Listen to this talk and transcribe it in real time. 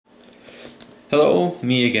Hello,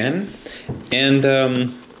 me again. And,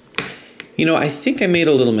 I think I made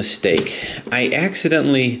a little mistake. I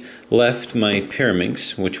accidentally left my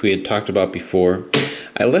pyraminx, which we had talked about before.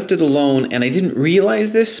 I left it alone, and I didn't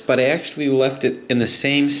realize this, but I actually left it in the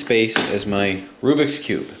same space as my Rubik's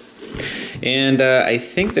Cube. And I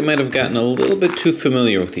think they might have gotten a little bit too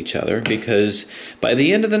familiar with each other, because by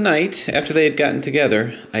the end of the night, after they had gotten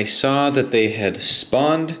together, I saw that they had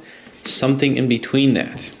spawned something in between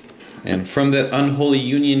that. And from that unholy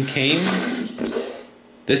union came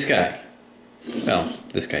this guy. Well,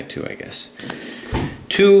 this guy too, I guess.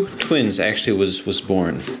 Two twins actually was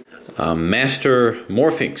born.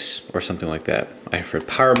 Mastermorphix, or something like that. I've heard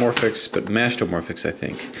pyraminx, but mastermorphix, I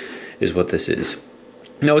think, is what this is.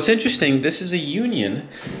 Now, what's interesting, this is a union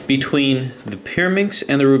between the pyraminx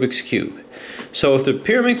and the Rubik's Cube. So if the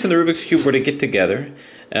pyraminx and the Rubik's Cube were to get together,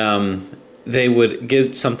 they would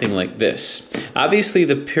give something like this. Obviously,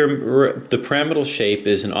 the pyramidal shape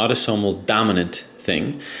is an autosomal dominant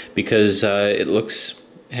thing because it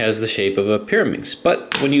has the shape of a pyraminx.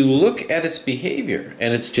 But when you look at its behavior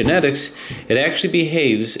and its genetics, it actually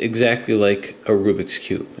behaves exactly like a Rubik's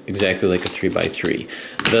Cube, exactly like a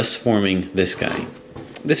 3x3, thus forming this guy.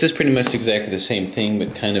 This is pretty much exactly the same thing,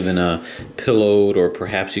 but kind of in a pillowed, or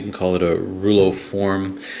perhaps you can call it a rouleau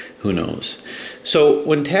form, who knows. So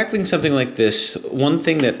when tackling something like this, one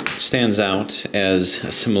thing that stands out as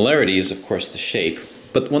a similarity is, of course, the shape.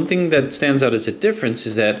 But one thing that stands out as a difference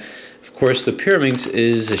is that, of course, the pyraminx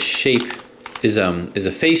is a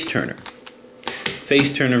face turner.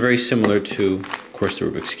 Face turner, very similar to, of course, the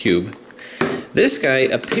Rubik's Cube. This guy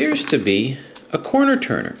appears to be a corner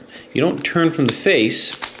turner. You don't turn from the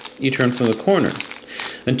face, you turn from the corner.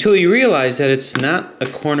 Until you realize that it's not a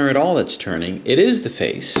corner at all that's turning, it is the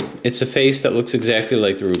face. It's a face that looks exactly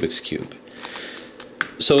like the Rubik's Cube.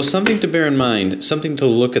 So something to bear in mind, something to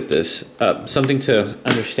look at this, something to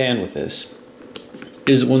understand with this,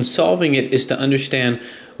 is when solving it is to understand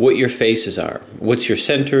what your faces are. What's your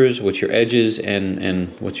centers, what's your edges, and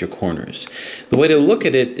what's your corners. The way to look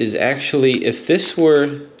at it is actually, if this were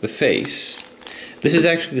the face, this is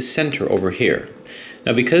actually the center over here.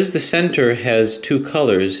 Now, because the center has two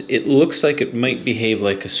colors, it looks like it might behave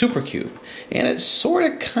like a supercube. And it sort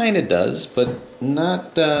of kind of does, but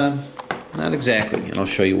not exactly, and I'll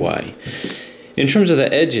show you why. In terms of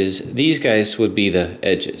the edges, these guys would be the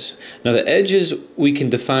edges. Now, the edges we can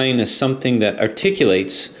define as something that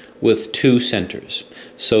articulates with two centers.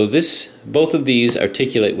 So both of these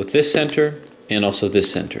articulate with this center and also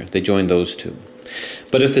this center. They join those two.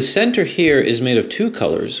 But if the center here is made of two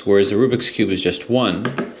colors, whereas the Rubik's Cube is just one,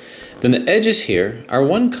 then the edges here are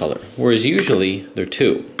one color, whereas usually they're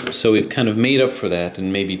two. So we've kind of made up for that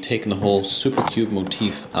and maybe taken the whole supercube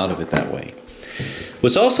motif out of it that way.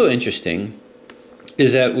 What's also interesting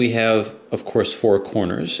is that we have, of course, four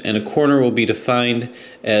corners, and a corner will be defined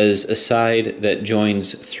as a side that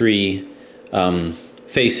joins three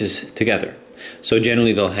faces together. So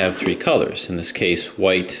generally they'll have three colors, in this case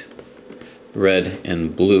white, red,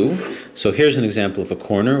 and blue. So here's an example of a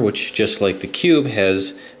corner, which just like the cube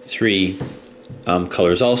has three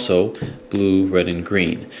colors also, blue, red, and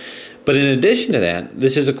green. But in addition to that,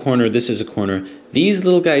 this is a corner, this is a corner. These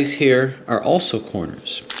little guys here are also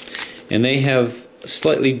corners. And they have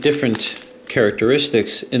slightly different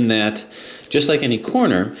characteristics in that, just like any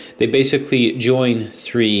corner, they basically join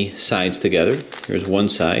three sides together. Here's one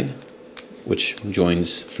side, which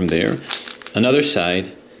joins from there, another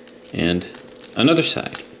side, and another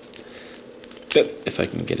side. But if I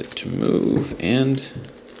can get it to move, and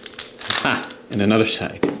another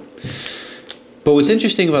side. But what's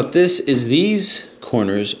interesting about this is these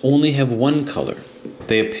corners only have one color.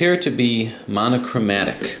 They appear to be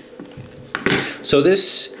monochromatic. So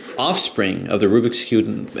this offspring of the Rubik's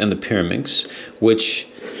Cube and the pyraminx, which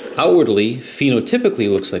outwardly, phenotypically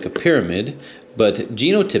looks like a pyramid, but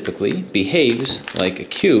genotypically behaves like a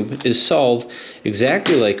cube, is solved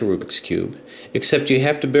exactly like a Rubik's Cube, except you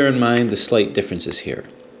have to bear in mind the slight differences here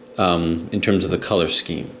in terms of the color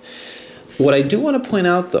scheme. What I do want to point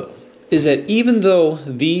out, though, is that even though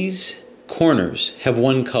these corners have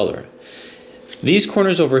one color, these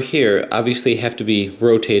corners over here obviously have to be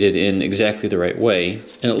rotated in exactly the right way,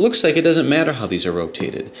 and it looks like it doesn't matter how these are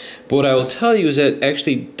rotated. But what I will tell you is that it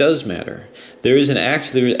actually does matter. There is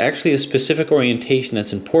actually a specific orientation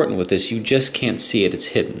that's important with this. You just can't see it, it's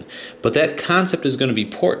hidden. But that concept is going to be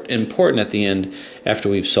important at the end after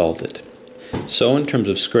we've solved it. So in terms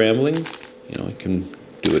of scrambling, you can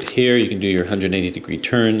do it here, you can do your 180-degree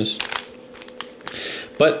turns.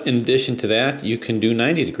 But in addition to that, you can do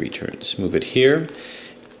 90-degree turns. Move it here,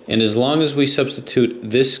 and as long as we substitute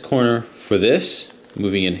this corner for this,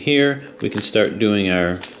 moving in here, we can start doing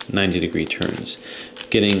our 90-degree turns,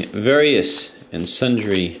 getting various and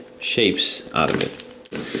sundry shapes out of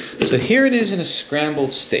it. So here it is in a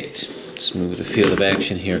scrambled state. Let's move the field of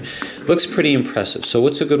action here. Looks pretty impressive. So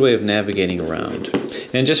what's a good way of navigating around?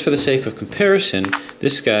 And just for the sake of comparison,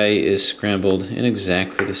 this guy is scrambled in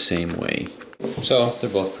exactly the same way. So they're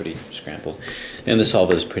both pretty scrambled. And the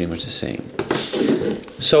solve is pretty much the same.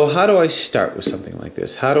 So how do I start with something like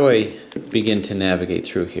this? How do I begin to navigate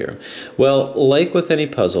through here? Well, like with any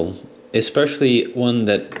puzzle, especially one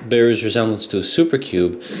that bears resemblance to a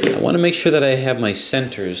supercube, I want to make sure that I have my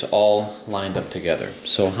centers all lined up together.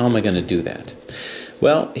 So how am I going to do that?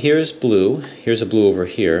 Well, here's blue, here's a blue over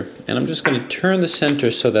here, and I'm just going to turn the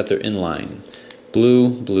center so that they're in line. Blue,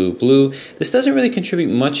 blue, blue. This doesn't really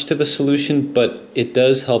contribute much to the solution, but it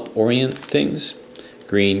does help orient things.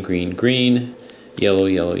 Green, green, green, yellow,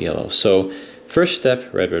 yellow, yellow. So first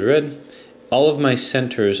step, red, red, red. All of my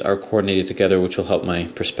centers are coordinated together, which will help my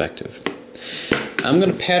perspective. I'm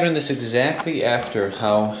going to pattern this exactly after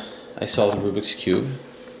how I solved the Rubik's Cube.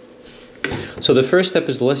 So the first step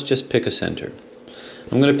is let's just pick a center.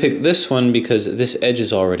 I'm going to pick this one because this edge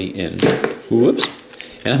is already in. Whoops.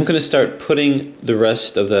 And I'm going to start putting the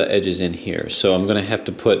rest of the edges in here. So I'm going to have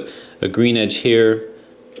to put a green edge here,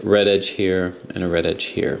 red edge here, and a red edge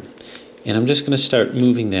here. And I'm just going to start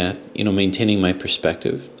moving that, maintaining my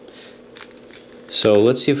perspective. So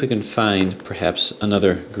let's see if we can find perhaps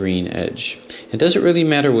another green edge. It doesn't really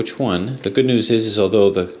matter which one. The good news is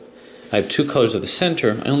although I have two colors of the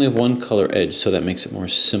center, I only have one color edge, so that makes it more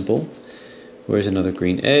simple. Where's another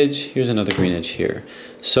green edge? Here's another green edge here.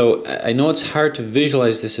 So I know it's hard to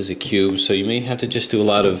visualize this as a cube, so you may have to just do a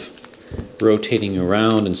lot of rotating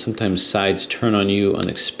around, and sometimes sides turn on you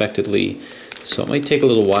unexpectedly. So it might take a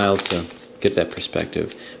little while to get that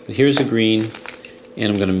perspective. But here's a green,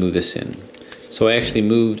 and I'm going to move this in. So I actually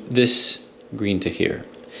moved this green to here.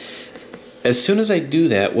 As soon as I do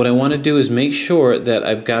that, what I want to do is make sure that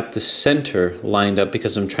I've got the center lined up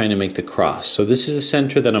because I'm trying to make the cross. So this is the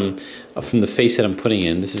center that I'm, from the face that I'm putting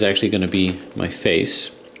in. This is actually going to be my face.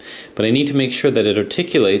 But I need to make sure that it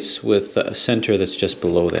articulates with a center that's just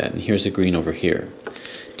below that. And here's the green over here.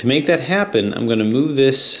 To make that happen, I'm going to move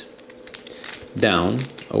this down,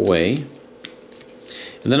 away.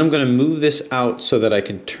 And then I'm going to move this out so that I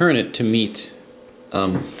can turn it to meet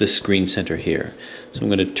this green center here. So I'm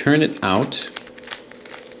going to turn it out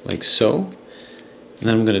like so, and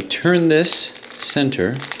then I'm going to turn this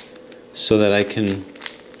center so that I can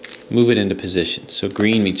move it into position. So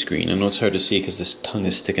green meets green. I know it's hard to see because this tongue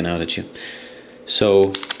is sticking out at you.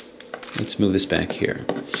 So let's move this back here.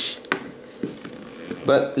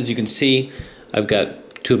 But as you can see, I've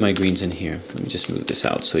got two of my greens in here. Let me just move this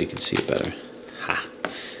out so you can see it better. Ha!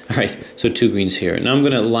 Alright, so two greens here. Now I'm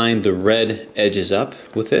going to line the red edges up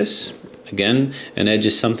with this. Again, an edge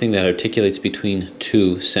is something that articulates between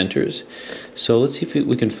two centers. So let's see if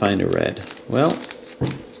we can find a red. Well,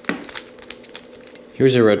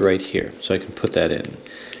 here's a red right here, so I can put that in.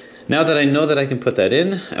 Now that I know that I can put that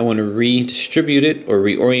in, I want to redistribute it or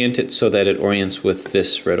reorient it so that it orients with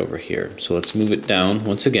this red over here. So let's move it down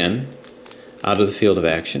once again, out of the field of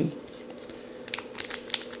action.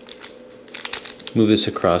 Move this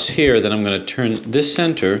across here, then I'm going to turn this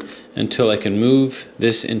center until I can move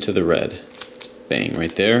this into the red. Bang,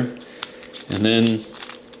 right there. And then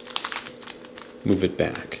move it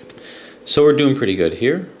back. So we're doing pretty good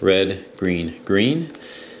here. Red, green, green.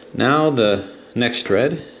 Now the next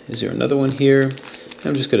red. Is there another one here?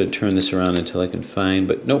 I'm just going to turn this around until I can find,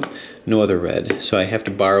 but nope, no other red. So I have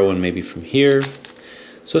to borrow one maybe from here.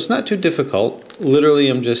 So it's not too difficult. Literally,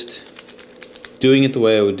 I'm just doing it the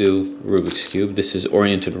way I would do Rubik's Cube. This is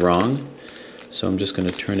oriented wrong. So I'm just going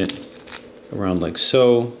to turn it around like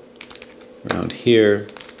so, around here,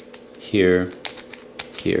 here,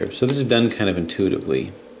 here. So this is done kind of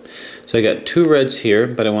intuitively. So I got two reds here,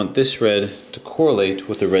 but I want this red to correlate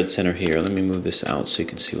with the red center here. Let me move this out so you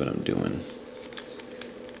can see what I'm doing.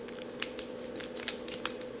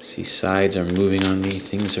 See, sides are moving on me,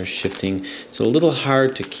 things are shifting. It's a little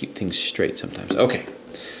hard to keep things straight sometimes. Okay,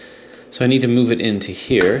 so I need to move it into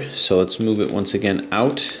here. So let's move it once again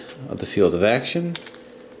out of the field of action.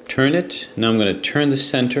 Turn it. Now I'm going to turn the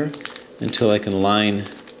center until I can line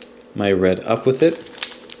my red up with it.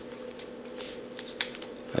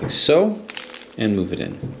 Like so, and move it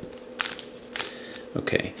in.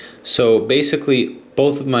 Okay, so basically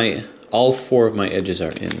all four of my edges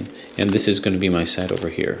are in, and this is going to be my side over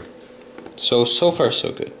here. So far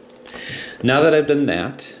so good. Now that I've done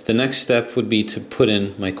that, the next step would be to put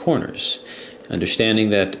in my corners, understanding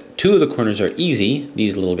that two of the corners are easy,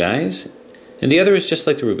 these little guys, and the other is just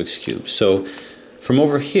like the Rubik's Cube. So From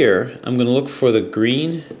over here, I'm going to look for the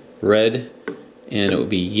green, red, and it would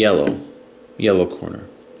be yellow corner.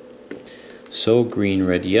 So green,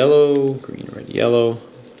 red, yellow, green, red, yellow.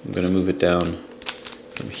 I'm going to move it down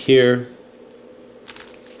from here.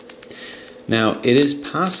 Now, it is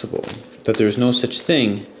possible that there's no such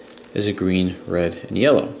thing as a green, red, and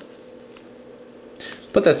yellow.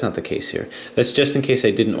 But that's not the case here. That's just in case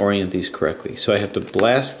I didn't orient these correctly. So I have to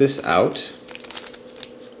blast this out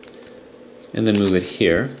and then move it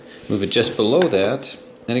here. Move it just below that.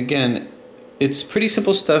 And again, it's pretty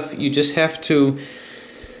simple stuff. You just have to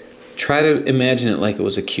try to imagine it like it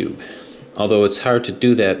was a cube. Although it's hard to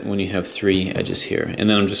do that when you have 3 edges here. And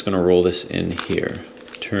then I'm just going to roll this in here.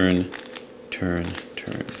 Turn, turn,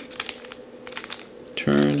 turn.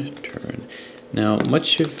 Turn, turn. Now,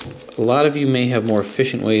 a lot of you may have more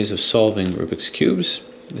efficient ways of solving Rubik's Cubes.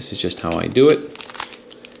 This is just how I do it,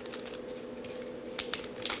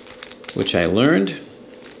 which I learned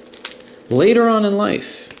later on in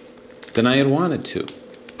life than I had wanted to.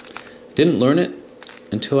 Didn't learn it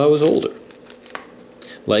until I was older,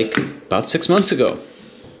 like about 6 months ago,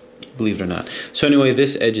 believe it or not. So anyway,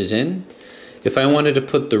 this edge is in. If I wanted to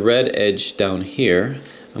put the red edge down here,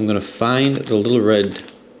 I'm going to find the little red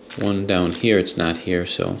one down here. It's not here,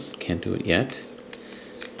 so can't do it yet.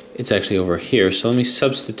 It's actually over here, so let me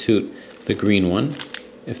substitute the green one.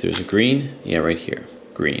 If there's a green, yeah, right here,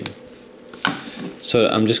 green. So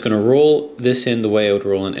I'm just going to roll this in the way I would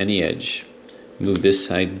roll on any edge. Move this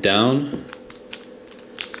side down,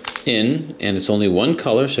 in, and it's only one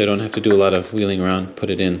color, so I don't have to do a lot of wheeling around. Put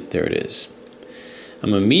it in, there it is.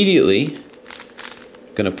 I'm immediately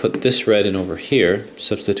going to put this red in over here,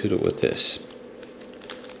 substitute it with this.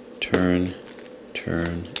 Turn,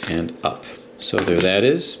 turn, and up. So there that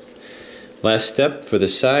is. Last step for the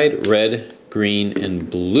side, red, green, and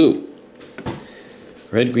blue.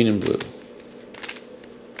 Red, green, and blue,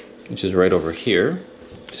 which is right over here.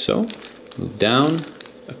 So move down,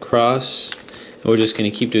 across, and we're just going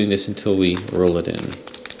to keep doing this until we roll it in.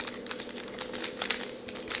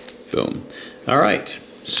 Boom. All right,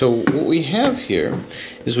 so what we have here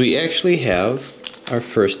is we actually have our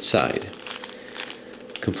first side,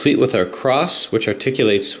 complete with our cross, which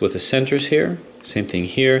articulates with the centers here, same thing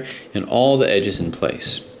here, and all the edges in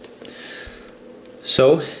place.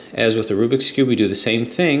 So, as with the Rubik's Cube, we do the same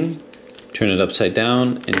thing, turn it upside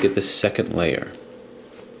down, and get the second layer.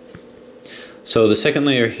 So the second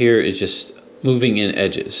layer here is just moving in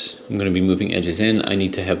edges. I'm going to be moving edges in. I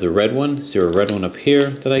need to have the red one. Is there a red one up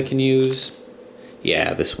here that I can use?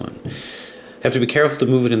 Yeah, this one. I have to be careful to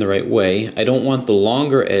move it in the right way. I don't want the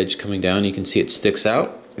longer edge coming down. You can see it sticks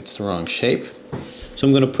out. It's the wrong shape. So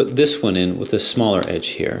I'm going to put this one in with a smaller edge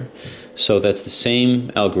here. So that's the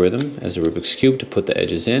same algorithm as the Rubik's Cube to put the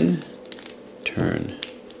edges in. Turn.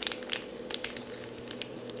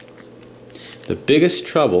 The biggest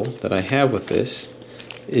trouble that I have with this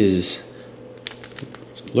is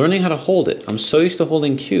learning how to hold it. I'm so used to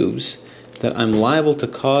holding cubes that I'm liable to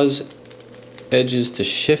cause edges to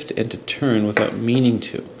shift and to turn without meaning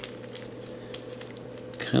to.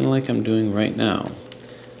 Kind of like I'm doing right now.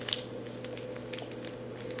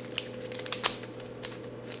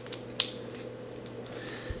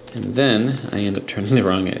 And then I end up turning the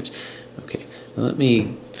wrong edge. Okay, now let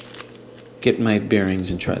me get my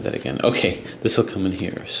bearings and try that again. Okay, this will come in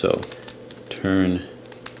here. So turn,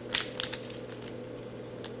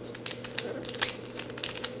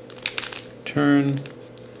 turn,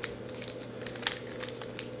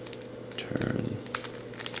 turn,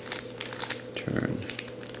 turn,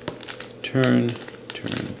 turn,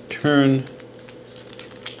 turn, turn,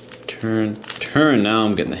 turn, turn. Now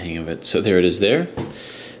I'm getting the hang of it. So there it is there.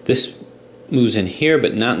 This moves in here,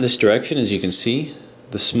 but not in this direction, as you can see.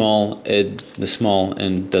 The small end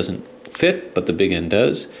doesn't fit, but the big end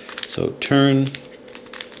does. So turn,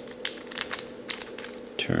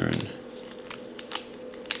 turn,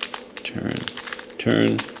 turn,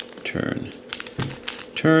 turn, turn,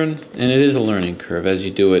 turn, and it is a learning curve. As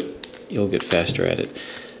you do it, you'll get faster at it.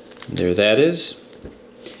 There that is.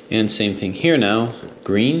 And same thing here now,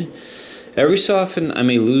 green. Every so often I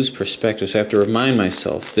may lose perspective, so I have to remind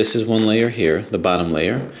myself, this is one layer here, the bottom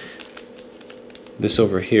layer. This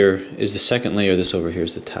over here is the second layer, this over here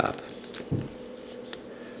is the top.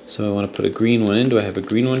 So I want to put a green one in. Do I have a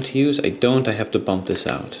green one to use? I don't, I have to bump this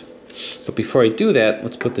out. But before I do that,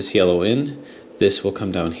 let's put this yellow in. This will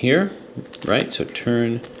come down here, right? So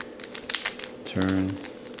turn, turn,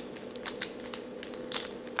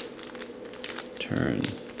 turn,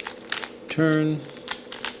 turn,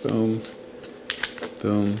 boom,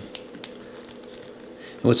 boom.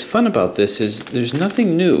 And what's fun about this is there's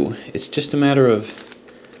nothing new. It's just a matter of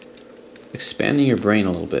expanding your brain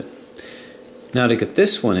a little bit. Now to get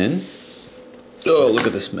this one in, oh, look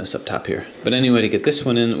at this mess up top here. But anyway, to get this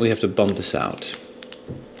one in, we have to bump this out.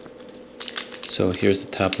 So here's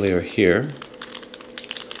the top layer here.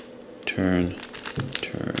 Turn,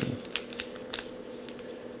 turn,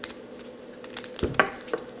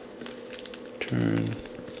 turn,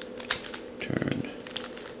 turn,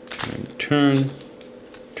 turn, turn,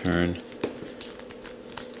 turn,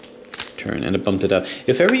 turn, and it bumped it out.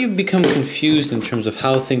 If ever you become confused in terms of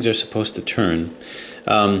how things are supposed to turn,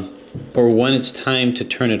 or when it's time to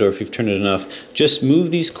turn it, or if you've turned it enough, just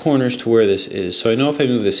move these corners to where this is. So I know if I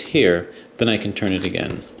move this here, then I can turn it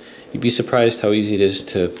again. You'd be surprised how easy it is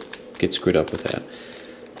to get screwed up with that.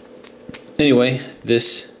 Anyway,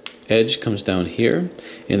 this edge comes down here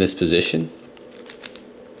in this position.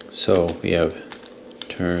 So we have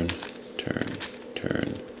turn, turn,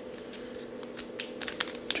 turn,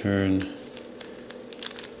 turn,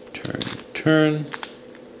 turn, turn.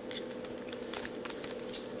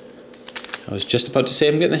 I was just about to say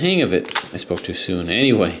I'm getting the hang of it. I spoke too soon.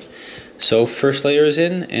 Anyway, so first layer is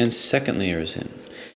in and second layer is in.